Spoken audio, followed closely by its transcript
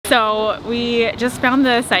So we just found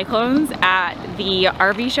the cyclones at the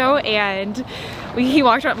RV show, and we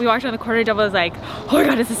walked around the corner. Double was like, oh my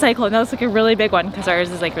god, it's a cyclone. That looks like a really big one, because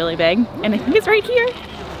ours is like really big, and I think it's right here.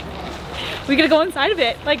 We gotta go inside of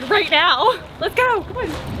it like right now. Let's go. Come on.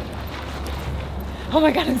 Oh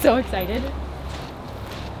my god, I'm so excited.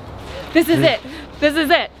 This is it. This is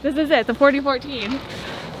it. This is it. The 4014. Yeah.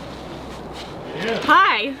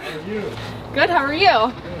 Hi. How are you? Good. How are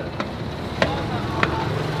you?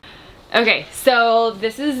 Okay, so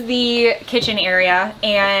this is the kitchen area,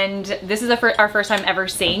 and this is our first time ever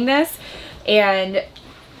seeing this. And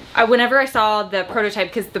whenever I saw the prototype,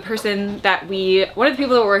 because the person that one of the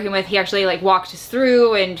people that we're working with, he actually like walked us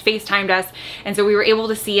through and FaceTimed us, and so we were able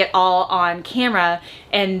to see it all on camera.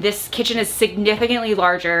 And this kitchen is significantly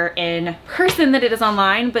larger in person than it is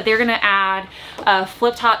online, but they're gonna add a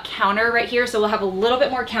flip top counter right here, so we'll have a little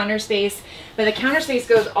bit more counter space, but the counter space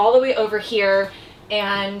goes all the way over here.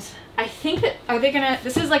 And I think that,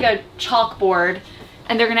 this is like a chalkboard,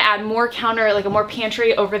 and they're gonna add more counter, like a more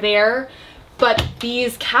pantry over there. But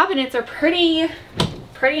these cabinets are pretty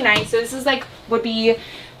nice. So this is like, would be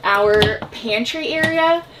our pantry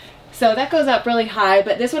area. So that goes up really high,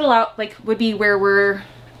 but this would would be where we're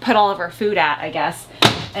put all of our food at, I guess.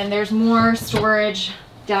 And there's more storage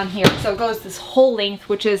down here. So it goes this whole length,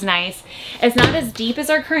 which is nice. It's not as deep as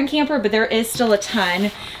our current camper, but there is still a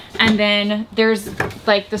ton. And then there's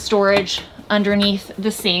like the storage underneath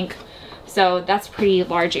the sink. So that's a pretty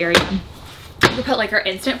large area. We put like our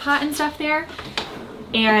Instant Pot and stuff there,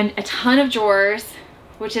 and a ton of drawers,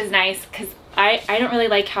 which is nice because I don't really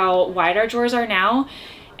like how wide our drawers are now,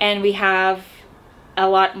 and we have a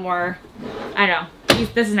lot more. I don't know,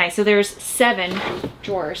 this is nice. So there's 7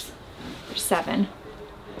 drawers. There's 7.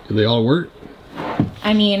 Do they all work?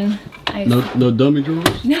 I mean, no dummy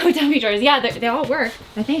drawers? No dummy drawers. Yeah, they all work,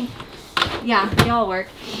 I think. Yeah, they all work.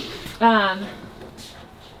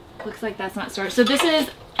 Looks like that's not storage. So this is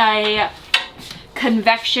a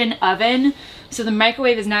convection oven. So the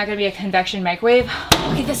microwave is not going to be a convection microwave.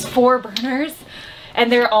 Look at this, 4 burners,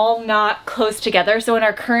 and they're all not close together. So in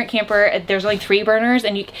our current camper, there's only 3 burners,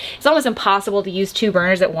 and it's almost impossible to use 2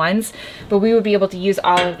 burners at once, but we would be able to use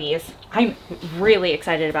all of these. I'm really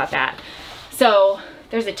excited about that. So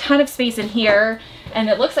there's a ton of space in here, and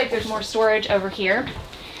it looks like there's more storage over here.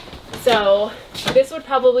 So this would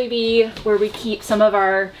probably be where we keep some of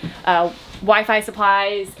our Wi-Fi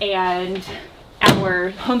supplies and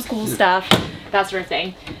our homeschool stuff, that sort of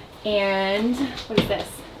thing. And what is this?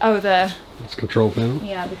 Oh, it's control panel.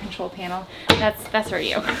 Yeah, the control panel. That's for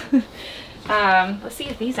you. Let's see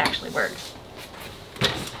if these actually work.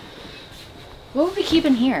 What would we keep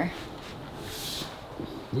in here?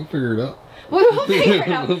 We'll figure it out. We'll figure it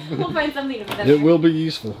out. We'll find something to put in there. It will be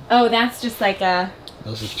useful. Oh, that's just like a...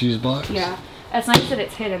 That's a fuse box? Yeah. That's nice that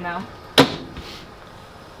it's hidden though.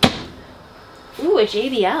 Ooh, a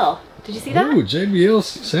JBL. Did you see that? Ooh, JBL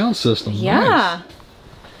sound system. Yeah. Nice.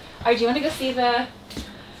 Alright, do you want to go see the...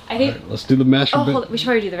 I think... Right, let's do the master Oh, bed. hold on. We should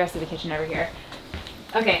probably do the rest of the kitchen over here.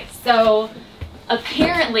 Okay, so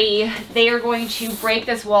apparently they are going to break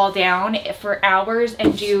this wall down for hours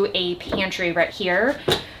and do a pantry right here.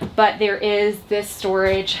 But there is this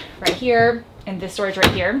storage right here and this storage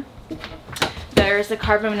right here. There's the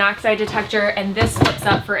carbon monoxide detector, and this flips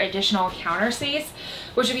up for additional counter space,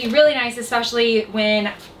 which would be really nice, especially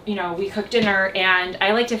when, you know, we cook dinner and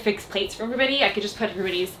I like to fix plates for everybody. I could just put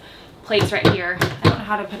everybody's plates right here. I don't know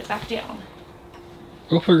how to put it back down.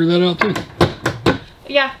 We'll figure that out too.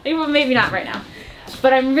 Yeah, maybe not right now.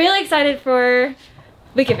 But I'm really excited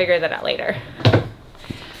we can figure that out later.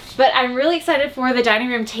 But I'm really excited for the dining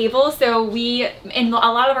room table. So in a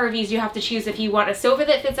lot of RVs, you have to choose if you want a sofa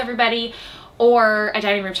that fits everybody or a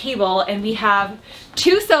dining room table, and we have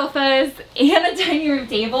 2 sofas and a dining room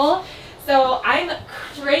table. So I'm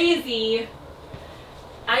crazy.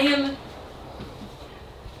 I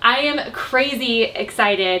am crazy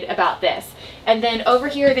excited about this. And then over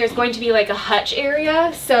here, there's going to be like a hutch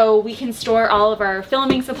area, so we can store all of our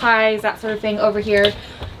filming supplies, that sort of thing over here.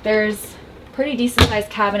 There's pretty decent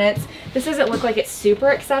sized cabinets. This doesn't look like it's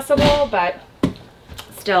super accessible, but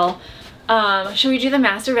still. Should we do the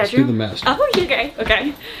master bedroom? Let's do the master. Oh, okay,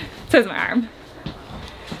 okay. Says my arm.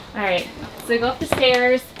 All right, so we go up the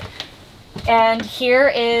stairs, and here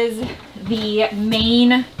is the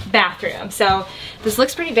main bathroom. So this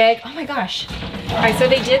looks pretty big. Oh my gosh. All right, so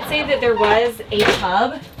they did say that there was a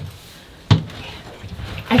tub.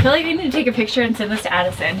 I feel like I need to take a picture and send this to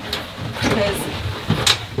Addison, because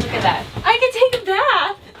look at that. I can take a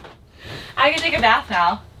bath. I can take a bath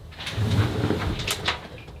now.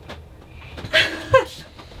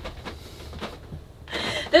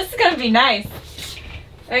 This is gonna be nice.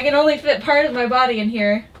 I can only fit part of my body in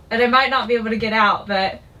here, and I might not be able to get out,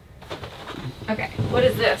 but... Okay, what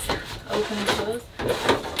is this? Open and close?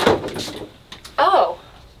 Oh!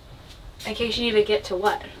 In case you need to get to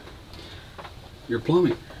what? Your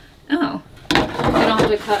plumbing. Oh. You don't have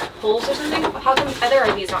to cut holes or something? How come other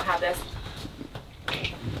RVs don't have this?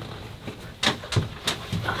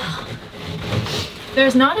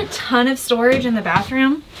 There's not a ton of storage in the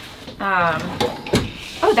bathroom.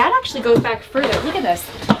 Oh, that actually goes back further. Look at this.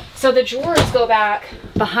 So the drawers go back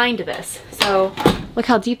behind this. So look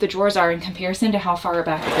how deep the drawers are in comparison to how far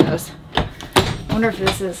back it goes. I wonder if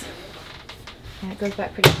this is... Yeah, it goes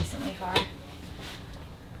back pretty decently far.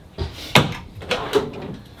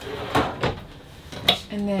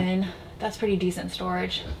 And then that's pretty decent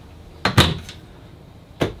storage.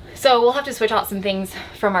 So we'll have to switch out some things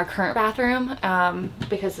from our current bathroom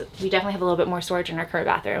because we definitely have a little bit more storage in our current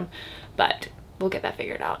bathroom, but we'll get that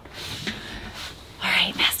figured out. All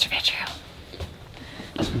right, master bedroom.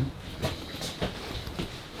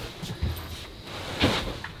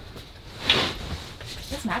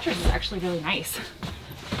 This mattress is actually really nice.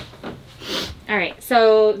 All right,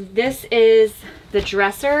 so this is the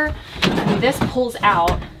dresser. And this pulls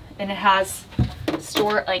out and it has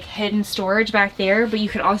hidden storage back there, but you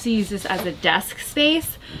could also use this as a desk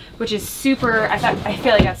space, which is super, I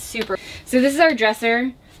feel like that's super. So this is our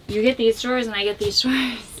dresser. You get these drawers and I get these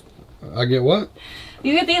drawers. I get what?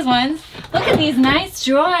 You get these ones. Look at these nice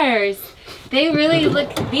drawers. They really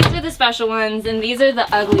look, these are the special ones and these are the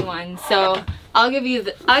ugly ones. So I'll give you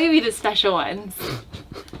the special ones.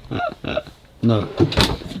 No.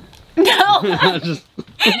 No. Just...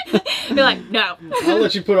 You're like, no. I'll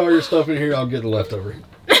let you put all your stuff in here. I'll get the leftover.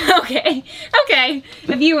 Okay. Okay.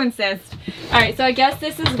 If you insist. All right. So I guess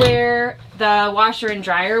this is where the washer and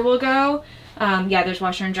dryer will go. Yeah, there's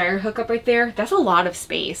washer and dryer hookup right there. That's a lot of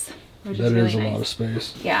space. Which That is really is a nice. lot of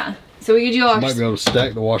space. Yeah. So we could do our... Might be able to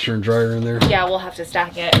stack the washer and dryer in there. Yeah, we'll have to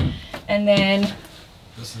stack it. And then...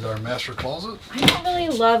 This is our master closet. I don't really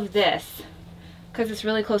love this because it's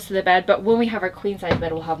really close to the bed, but when we have our queen size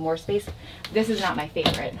bed, we'll have more space. This is not my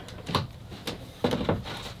favorite.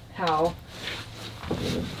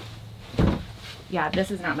 Yeah,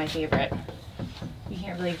 this is not my favorite. You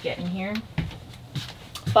can't really get in here.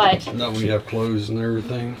 But... Not when you have clothes and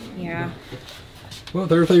everything. Yeah. Well,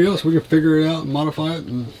 with everything else, we can figure it out and modify it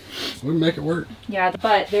and we can make it work. Yeah,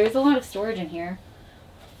 but there's a lot of storage in here.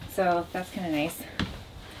 So that's kind of nice.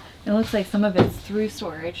 It looks like some of it's through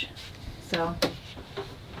storage. So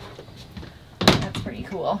that's pretty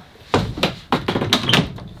cool.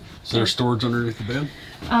 Is there storage underneath the bed?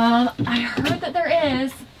 I heard that there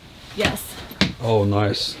is. Yes. Oh,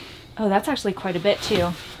 nice. Oh, that's actually quite a bit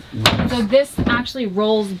too. Nice. So this actually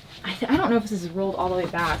rolls. I don't know if this is rolled all the way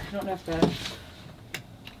back. I don't know if the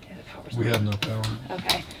We have no power.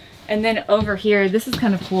 Okay. And then over here, this is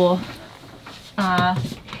kind of cool.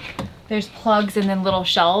 There's plugs and then little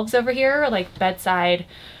shelves over here, like bedside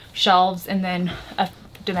shelves, and then a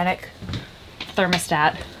Dometic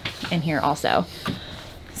thermostat in here also.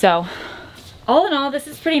 So all in all, this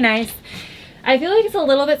is pretty nice. I feel like it's a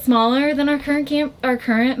little bit smaller than our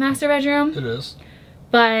current master bedroom. It is.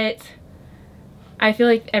 But I feel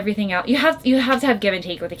like everything else, you have to have give and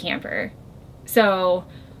take with a camper. So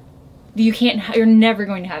you're never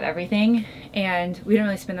going to have everything, and we don't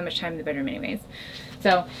really spend that much time in the bedroom anyways.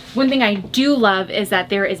 So one thing I do love is that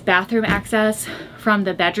there is bathroom access from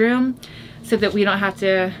the bedroom so that we don't have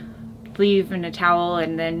to leave in a towel,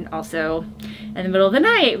 and then also in the middle of the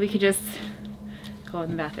night we could just go in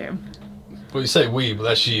the bathroom. Well, you say we, but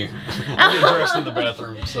that's you. I get dressed in the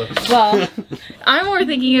bathroom, so. Well, I'm more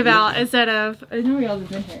thinking about instead of, nobody else has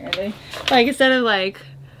been here, are they? Like instead of like,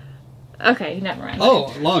 okay, never mind.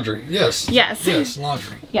 Oh, laundry. Yes. Yes. Yes,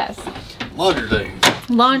 laundry. Yes. Laundry day.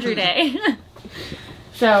 Laundry day.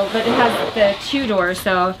 So, but it has the two doors.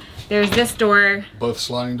 So there's this door. Both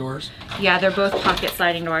sliding doors? Yeah, they're both pocket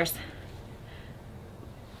sliding doors.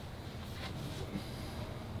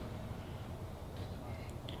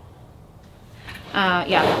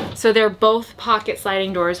 Yeah, so they're both pocket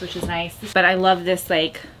sliding doors, which is nice. But I love this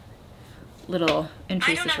like little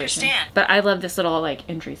entry situation. Understand. But I love this little like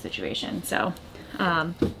entry situation. So,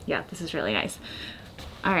 yeah, this is really nice.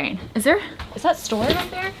 All right, is that storage up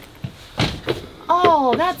there?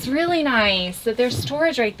 Oh, that's really nice that there's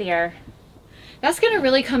storage right there. That's gonna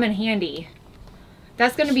really come in handy.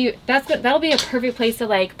 That'll be a perfect place to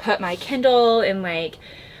like put my Kindle and like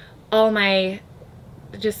all my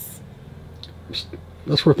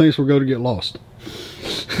That's where things will go to get lost.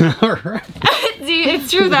 All right.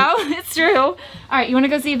 It's true though. It's true. All right, you want to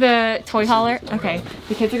go see the toy hauler? Okay,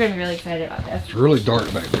 the kids are gonna be really excited about this. It's really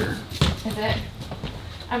dark back there. Is it?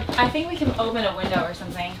 I think we can open a window or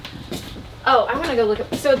something. Oh, I want to go look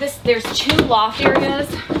at, so there's 2 loft areas.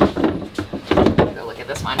 I'm gonna go look at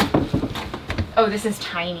this one. Oh, this is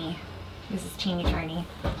tiny. This is teeny tiny.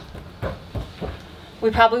 We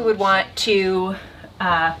probably would want to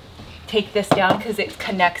take this down because it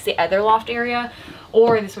connects the other loft area,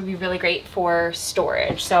 or this would be really great for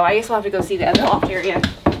storage. So I guess we'll have to go see the other loft area.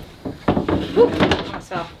 Woo, almost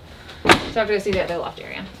fell. So I have to go see the other loft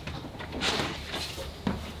area.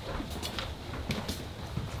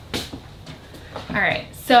 All right,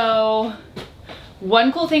 so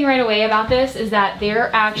one cool thing right away about this is that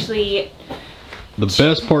they're actually... The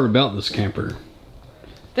best part about this camper.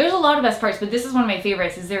 There's a lot of best parts, but this is one of my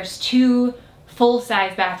favorites, is there's 2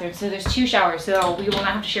 full-size bathrooms. So there's 2 showers, so we will not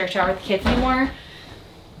have to share a shower with the kids anymore.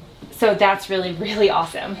 So that's really, really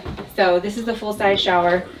awesome. So this is the full-size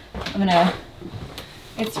shower.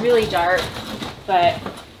 It's really dark, but...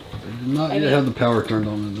 They did not yet have the power turned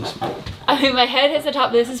on in this one. I mean, my head hits the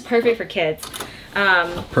top, but this is perfect for kids.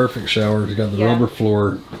 Perfect shower. It's got the rubber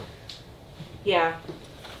floor. Yeah.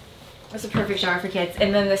 It's a perfect shower for kids.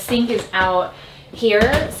 And then the sink is out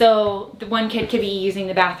here. So the one kid could be using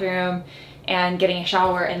the bathroom and getting a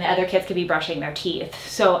shower, and the other kids could be brushing their teeth.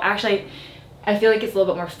 So actually, I feel like it's a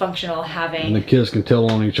little bit more functional having... And the kids can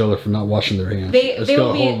tell on each other for not washing their hands.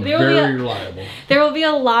 Very reliable. There will be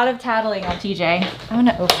a lot of tattling on TJ. I'm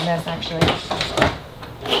gonna open this actually.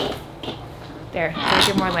 There, so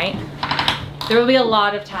get more light. There will be a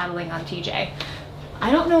lot of tattling on TJ.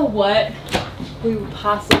 I don't know what we would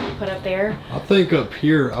possibly put up there. I think up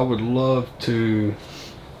here, I would love to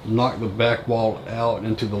knock the back wall out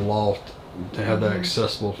into the loft to have that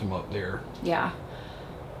accessible from up there. Yeah.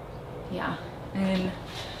 Yeah. And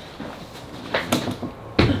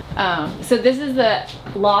so this is the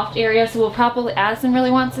loft area. So we'll probably, Addison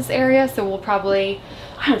really wants this area. So we'll probably,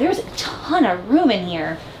 wow, there's a ton of room in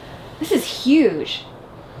here. This is huge.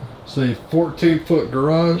 Say 14-foot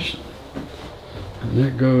garage. And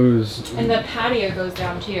that goes... And the patio goes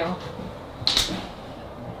down too.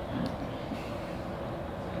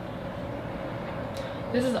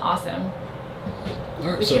 This is awesome.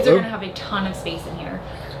 All right, The kids are going to have a ton of space in here.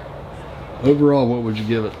 Overall, what would you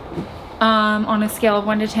give it? On a scale of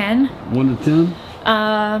 1 to 10? 1 to 10?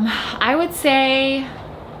 I would say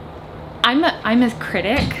I'm a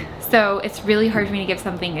critic, so it's really hard for me to give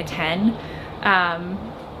something a 10.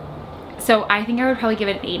 So I think I would probably give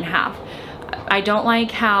it an 8.5. I don't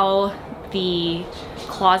like how the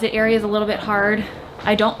closet area is a little bit hard.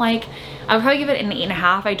 I would probably give it an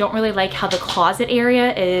 8.5. I don't really like how the closet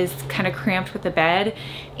area is kind of cramped with the bed,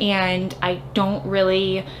 and I don't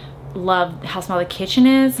really love how small the kitchen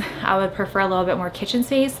is. I would prefer a little bit more kitchen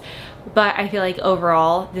space, but I feel like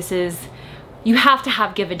overall you have to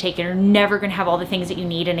have give and take, and you're never gonna have all the things that you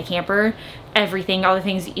need in a camper, all the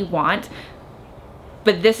things that you want.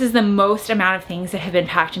 But this is the most amount of things that have been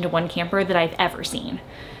packed into one camper that I've ever seen.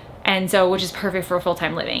 And so, which is perfect for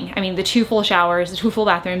full-time living. I mean, the 2 full showers, the 2 full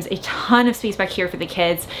bathrooms, a ton of space back here for the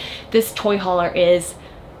kids. This toy hauler is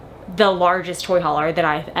the largest toy hauler that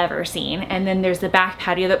I've ever seen. And then there's the back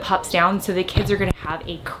patio that pops down, so the kids are gonna have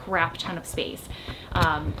a crap ton of space.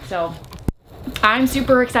 So I'm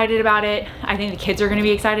super excited about it. I think the kids are gonna be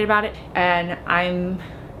excited about it, and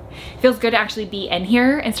it feels good to actually be in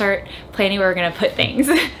here and start planning where we're gonna put things.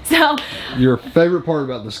 So, your favorite part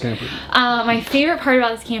about this camper? My favorite part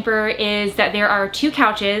about this camper is that there are 2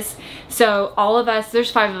 couches. So all of us,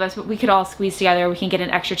 there's 5 of us, but we could all squeeze together. We can get an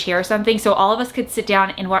extra chair or something. So all of us could sit down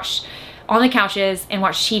and watch on the couches and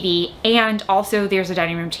watch TV. And also there's a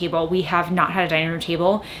dining room table. We have not had a dining room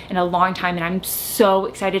table in a long time, and I'm so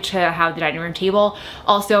excited to have the dining room table.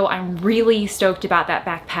 Also, I'm really stoked about that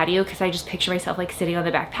back patio, because I just picture myself like sitting on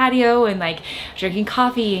the back patio and like drinking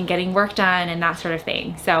coffee and getting work done and that sort of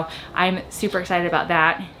thing. So I'm super excited about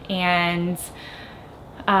that. And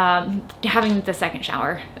having the second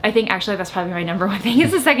shower. I think actually that's probably my number 1 thing,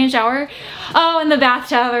 is the second shower. Oh, and the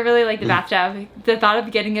bathtub. I really like the bathtub. The thought of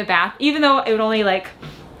getting a bath, even though it would only like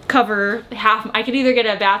cover half, I could either get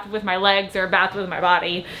a bath with my legs or a bath with my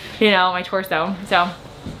body, you know, my torso. So,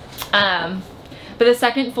 but the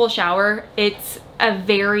second full shower, it's a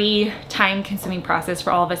very time consuming process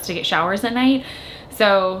for all of us to get showers at night.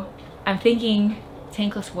 So I'm thinking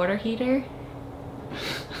tankless water heater.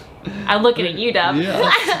 I'm looking at you, Dub.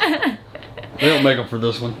 Yeah. They don't make them for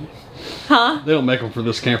this one. Huh? They don't make them for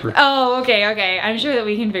this camper. Oh, okay. I'm sure that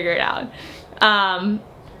we can figure it out.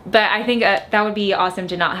 But I think that would be awesome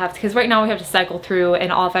to not have, because right now we have to cycle through,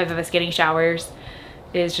 and all 5 of us getting showers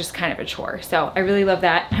is just kind of a chore. So I really love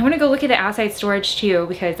that. I want to go look at the outside storage too,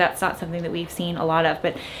 because that's not something that we've seen a lot of,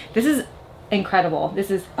 but this is incredible.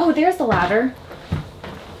 Oh, there's the ladder.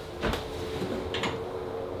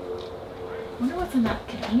 What's in that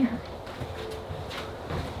container?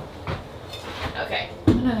 Okay,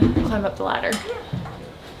 I'm gonna climb up the ladder.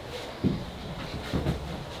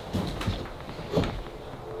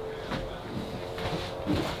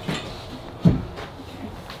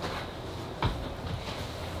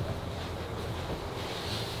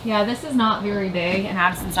 Yeah, this is not very big, and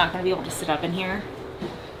Addison's not going to be able to sit up in here.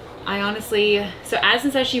 I honestly, so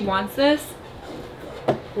Addison says she wants this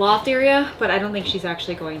loft area, but I don't think she's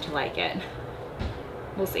actually going to like it.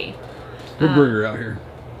 We'll see. We'll bring her out here.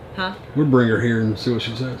 Huh? We'll bring her here and see what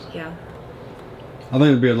she says. Yeah. I think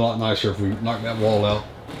it'd be a lot nicer if we knocked that wall out.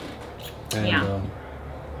 And, yeah.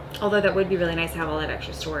 Although that would be really nice to have all that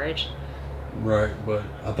extra storage. Right, but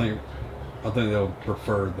I think they'll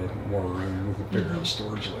prefer the more room. We can figure out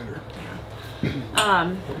storage later.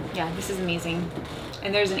 Yeah. Yeah, this is amazing.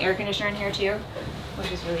 And there's an air conditioner in here too,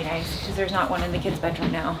 which is really nice because there's not one in the kids'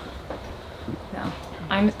 bedroom now. No,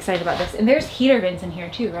 I'm excited about this. And there's heater vents in here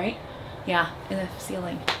too, right? Yeah, in the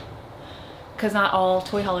ceiling. Because not all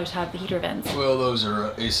toy haulers have the heater vents. Well, those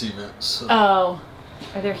are AC vents. So. Oh,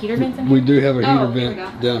 are there heater vents in here? We do have a heater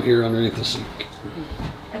vent down here underneath the sink.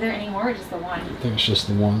 Are there any more or just the one? I think it's just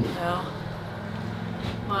the one. No.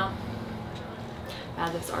 Well,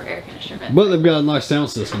 that's our air conditioner vent. But they've got a nice sound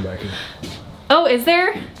system back here. Oh, is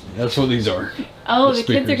there? That's what these are. Oh, the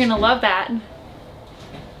kids are going to love that.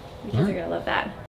 The kids are going to love that.